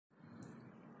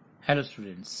Hello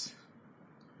students,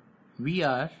 we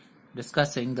are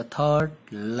discussing the third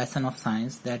lesson of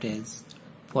science, that is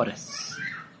forests.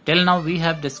 Till now we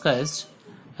have discussed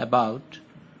about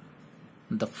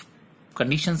the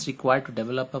conditions required to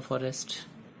develop a forest,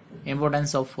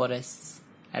 importance of forests,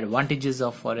 advantages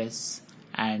of forests,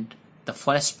 and the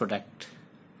forest product.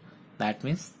 That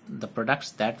means the products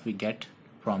that we get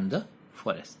from the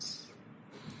forests.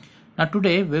 Now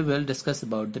today we will discuss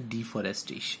about the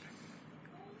deforestation.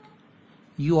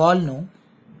 You all know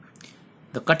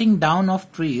the cutting down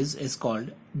of trees is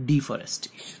called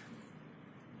deforestation.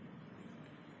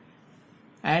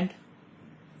 And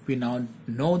we now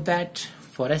know that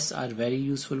forests are very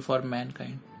useful for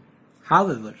mankind.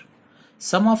 However,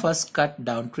 some of us cut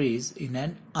down trees in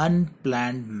an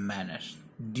unplanned manner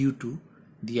due to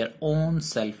their own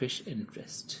selfish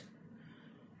interest.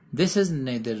 This is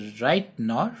neither right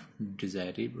nor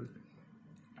desirable.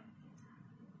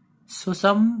 So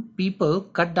some people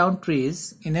cut down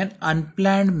trees in an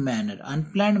unplanned manner.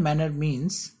 Unplanned manner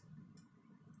means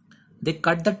they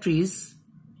cut the trees,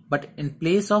 but in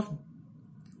place of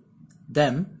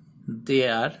them, they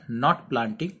are not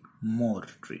planting more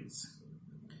trees.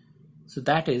 So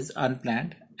that is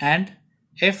unplanned. And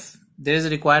if there is a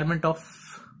requirement of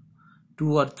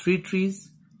 2 or 3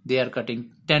 trees, they are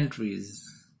cutting 10 trees.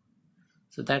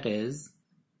 So that is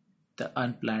the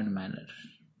unplanned manner.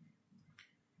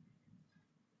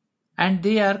 And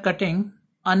they are cutting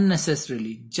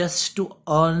unnecessarily just to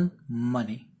earn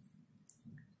money.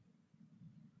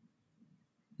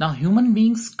 Now human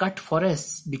beings cut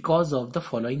forests because of the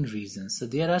following reasons. So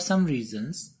there are some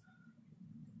reasons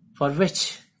for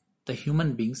which the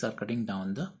human beings are cutting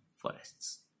down the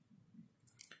forests.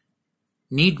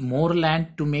 Need more land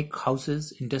to make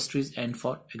houses, industries, and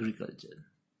for agriculture.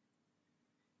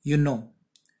 You know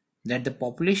that the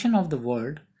population of the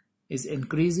world is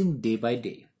increasing day by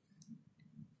day.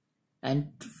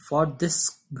 And for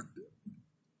this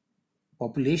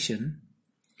population,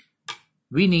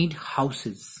 we need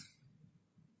houses,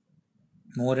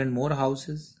 more and more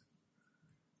houses,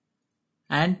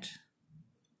 and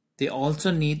they also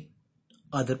need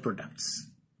other products,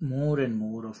 more and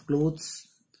more of clothes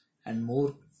and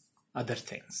more other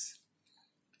things.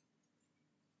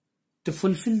 To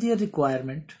fulfill their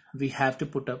requirement, we have to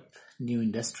put up new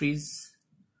industries,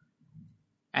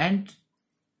 and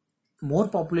more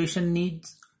population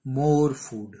needs more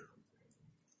food,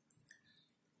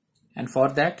 and for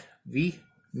that we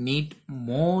need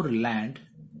more land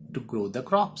to grow the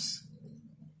crops.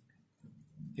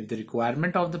 If the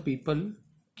requirement of the people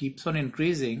keeps on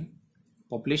increasing,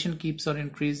 population keeps on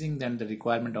increasing, then the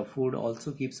requirement of food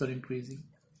also keeps on increasing.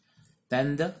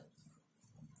 Then the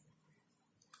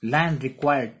land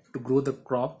required to grow the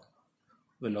crop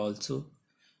will also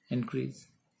increase.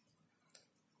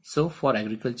 So for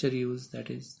agriculture use, that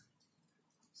is.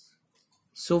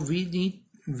 So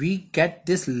we get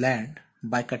this land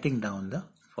by cutting down the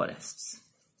forests.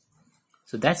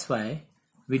 So that's why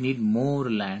we need more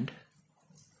land.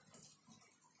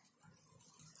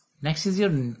 Next is your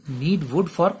need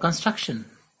wood for construction.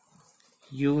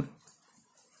 You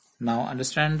now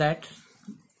understand that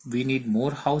we need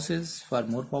more houses for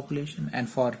more population, and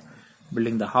for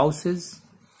building the houses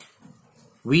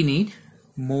we need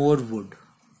more wood.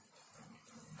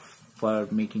 For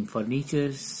making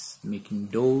furnitures, making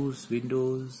doors,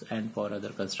 windows, and for other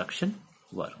construction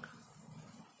work.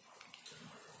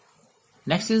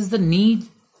 Next is the need.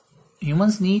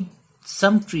 Humans need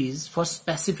some trees for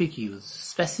specific use.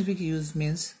 Specific use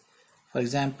means, for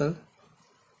example,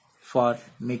 for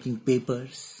making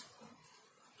papers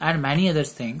and many other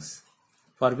things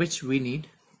for which we need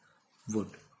wood.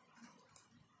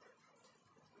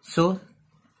 So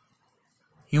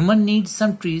human needs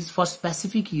some trees for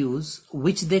specific use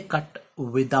which they cut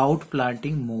without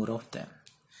planting more of them.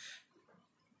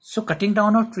 So cutting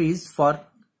down of trees for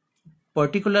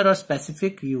particular or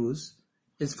specific use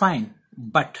is fine,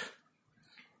 but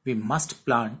we must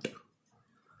plant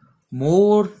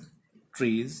more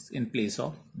trees in place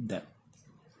of them.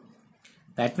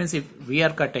 That means if we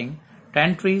are cutting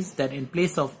 10 trees, then in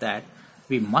place of that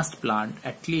we must plant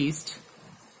at least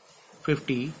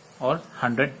 50 or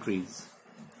 100 trees.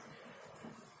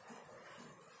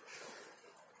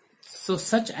 So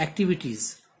such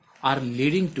activities are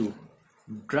leading to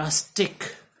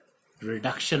drastic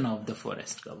reduction of the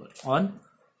forest cover on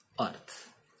earth.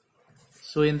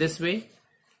 So in this way,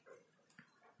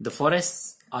 the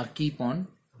forests are keep on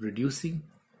reducing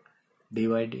day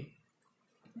by day.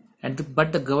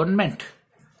 But the government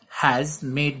has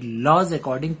made laws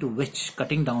according to which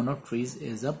cutting down of trees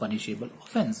is a punishable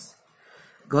offense.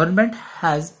 Government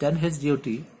has done his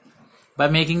duty by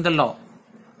making the law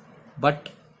But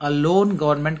alone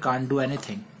government can't do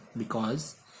anything,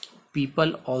 because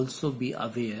people also be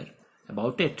aware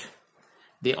about it.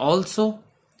 They also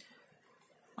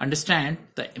understand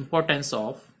the importance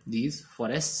of these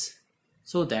forests,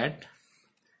 so that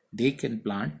they can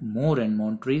plant more and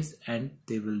more trees, and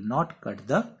they will not cut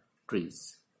the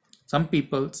trees. Some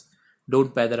peoples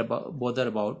don't bother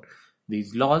about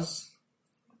these laws,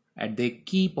 and they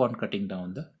keep on cutting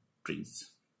down the trees.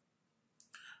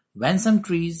 When some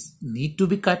trees need to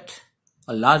be cut,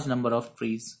 a large number of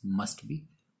trees must be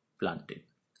planted.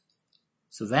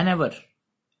 So whenever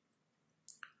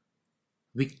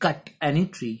we cut any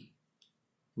tree,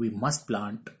 we must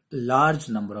plant large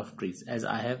number of trees, as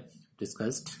I have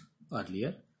discussed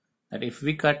earlier, that if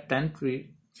we cut 10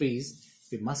 trees,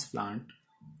 we must plant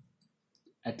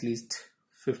at least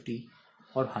 50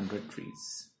 or 100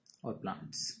 trees or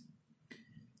plants.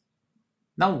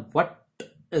 Now, what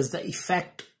is the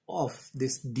effect of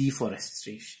this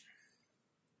deforestation?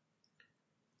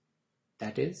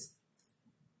 That is,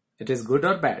 it is good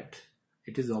or bad?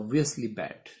 It is obviously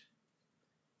bad.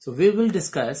 So we will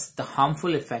discuss the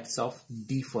harmful effects of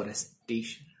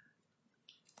deforestation.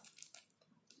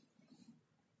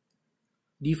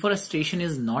 Deforestation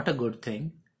is not a good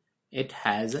thing. It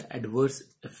has an adverse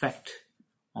effect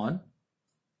on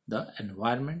the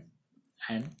environment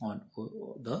and on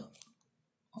the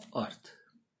earth.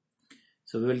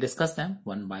 So we will discuss them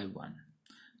one by one.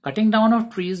 Cutting down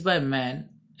of trees by man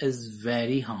is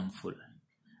very harmful,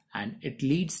 and it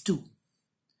leads to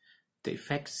the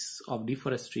effects of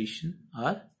deforestation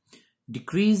are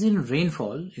decrease in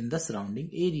rainfall in the surrounding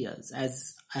areas.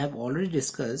 As I have already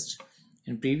discussed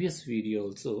in previous video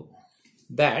also,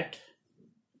 that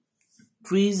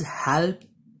trees help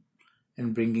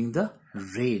in bringing the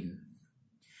rain,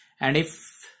 and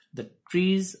if the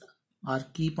trees are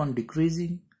keep on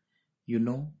decreasing, you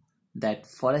know that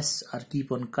forests are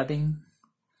keep on cutting,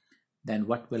 then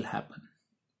what will happen?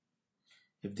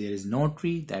 If there is no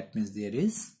tree, that means there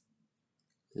is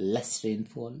less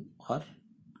rainfall or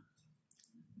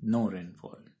no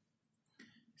rainfall.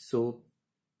 So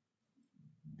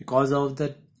because of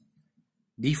the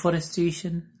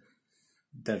deforestation,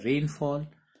 the rainfall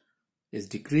is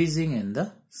decreasing in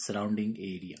the surrounding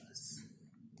areas.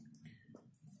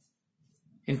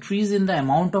 Increase in the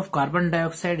amount of carbon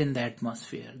dioxide in the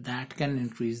atmosphere, that can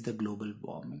increase the global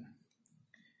warming.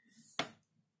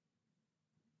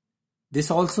 This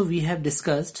also we have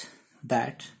discussed,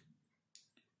 that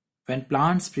when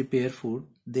plants prepare food,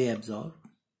 they absorb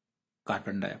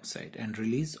carbon dioxide and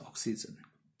release oxygen.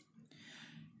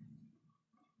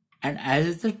 And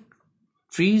as the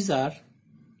trees are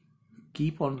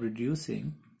keep on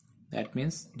reducing, that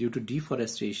means due to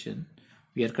deforestation,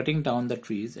 we are cutting down the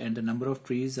trees and the number of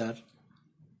trees are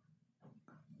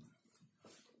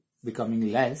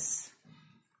becoming less,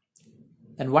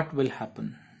 then what will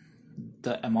happen?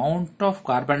 The amount of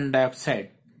carbon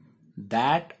dioxide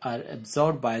that are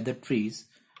absorbed by the trees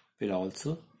will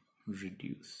also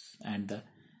reduce, and the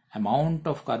amount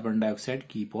of carbon dioxide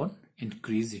keep on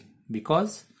increasing,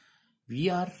 because we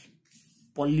are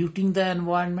polluting the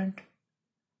environment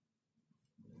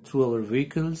through our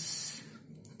vehicles,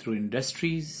 through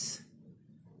industries.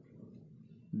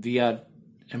 We are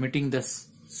emitting the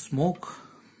smoke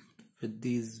with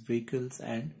these vehicles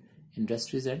and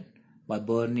industries, and by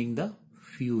burning the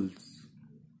fuels.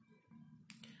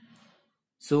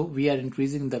 So we are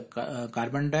increasing the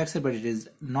carbon dioxide, but it is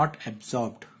not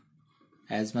absorbed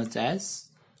as much as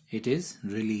it is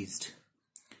released.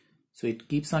 So it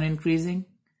keeps on increasing,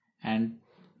 and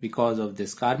because of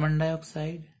this carbon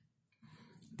dioxide,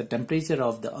 the temperature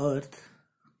of the earth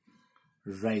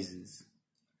rises,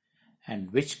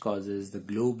 and which causes the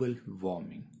global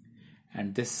warming,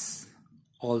 and this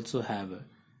also have an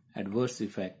adverse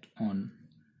effect on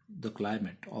the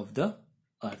climate of the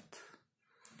earth.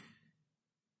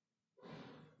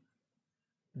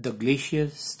 The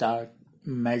glaciers start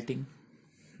melting,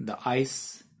 the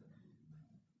ice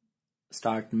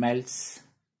start melts,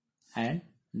 and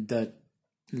the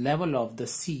level of the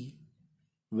sea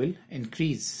will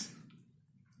increase,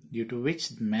 due to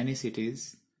which many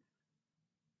cities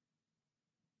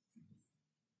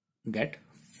get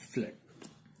flooded.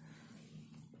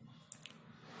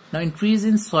 Now, decrease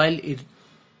in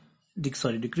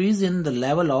the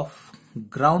level of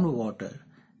groundwater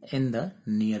in the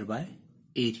nearby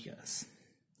areas.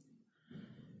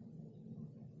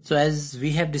 So as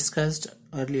we have discussed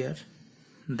earlier,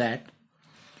 that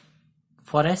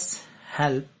forests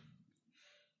help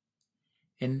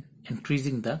in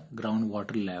increasing the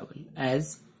groundwater level,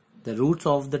 as the roots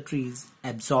of the trees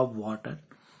absorb water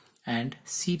and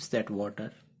seeps that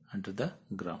water under the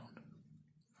ground.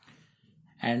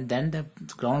 and then the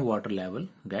groundwater level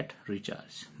get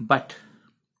recharged. But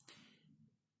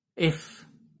if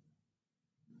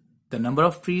the number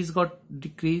of trees got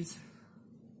decreased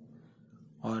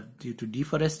or due to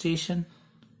deforestation,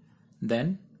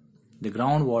 then the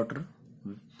groundwater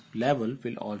level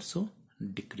will also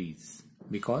decrease,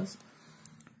 because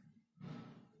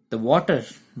the water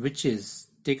which is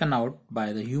taken out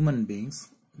by the human beings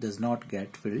does not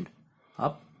get filled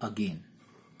up again,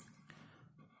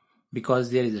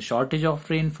 because there is a shortage of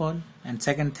rainfall. And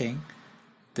second thing,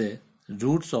 the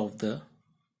roots of the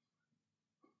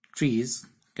trees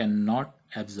cannot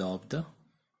absorb the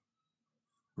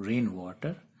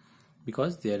rainwater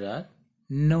because there are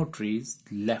no trees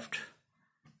left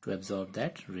to absorb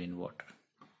that rainwater.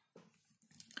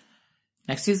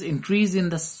 Next is increase in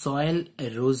the soil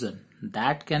erosion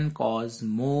that can cause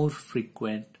more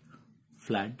frequent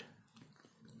flood.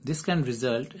 This can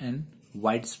result in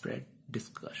widespread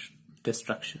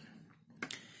destruction.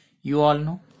 You all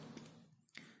know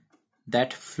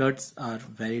that floods are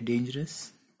very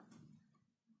dangerous.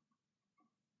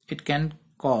 It can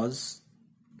cause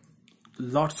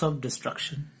lots of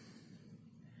destruction.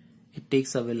 It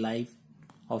takes away life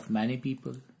of many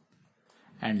people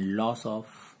and loss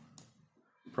of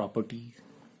property.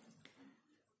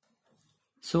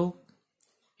 So,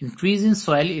 increase in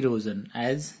soil erosion,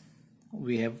 as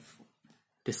we have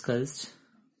discussed,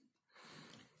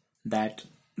 that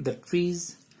the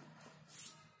trees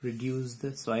reduce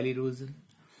the soil erosion,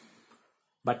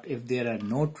 but if there are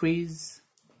no trees,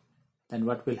 then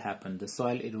what will happen? The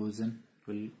soil erosion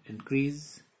will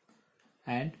increase,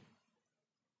 and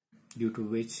due to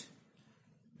which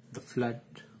the flood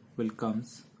will come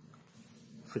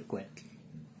frequently.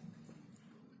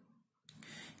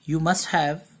 You must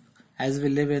have, as we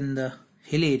live in the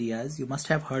hill areas, you must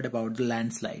have heard about the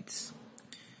landslides.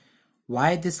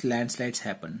 Why these landslides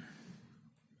happen?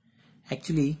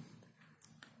 Actually,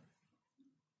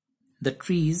 the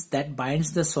trees that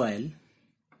binds the soil,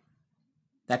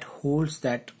 that holds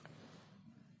that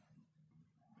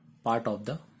part of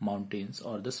the mountains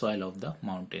or the soil of the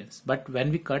mountains. But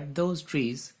when we cut those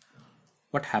trees,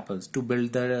 what happens? To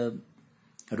build the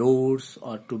roads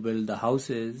or to build the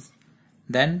houses,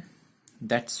 then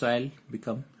that soil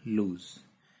become loose,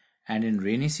 and in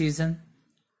rainy season,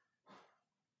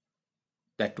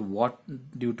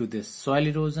 due to this soil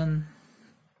erosion,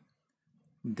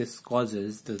 this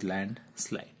causes the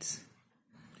landslides.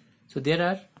 So there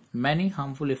are many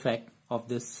harmful effects of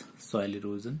this soil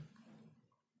erosion.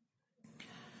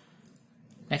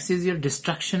 Next is your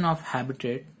destruction of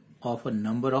habitat of a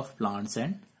number of plants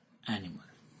and animals.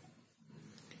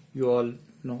 You all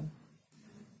know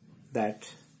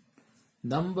that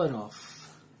number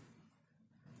of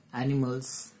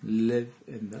animals live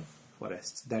in the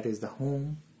forest. That is the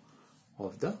home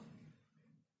of the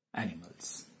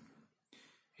animals.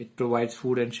 It provides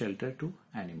food and shelter to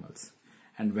animals.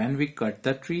 And when we cut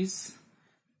the trees,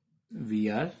 we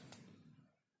are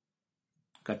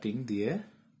cutting their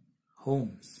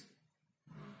homes.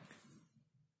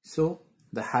 So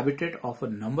the habitat of a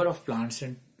number of plants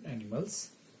and animals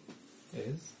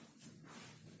is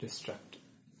destructed.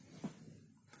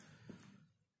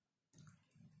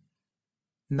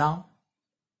 Now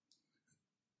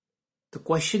the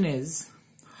question is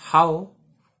how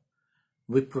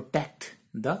we protect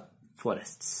the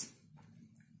forests.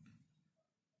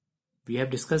 We have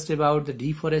discussed about the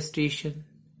deforestation,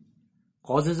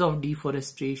 causes of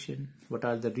deforestation, what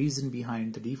are the reasons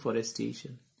behind the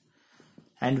deforestation,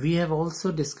 and we have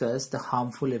also discussed the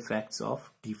harmful effects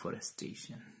of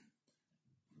deforestation.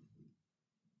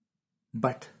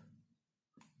 But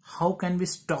how can we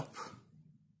stop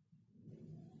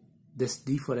this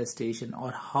deforestation,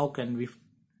 or how can we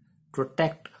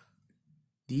protect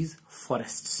these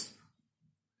forests?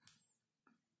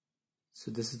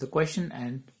 So this is the question,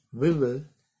 and we will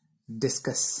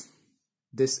discuss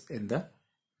this in the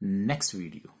next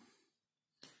video.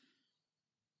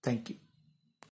 Thank you.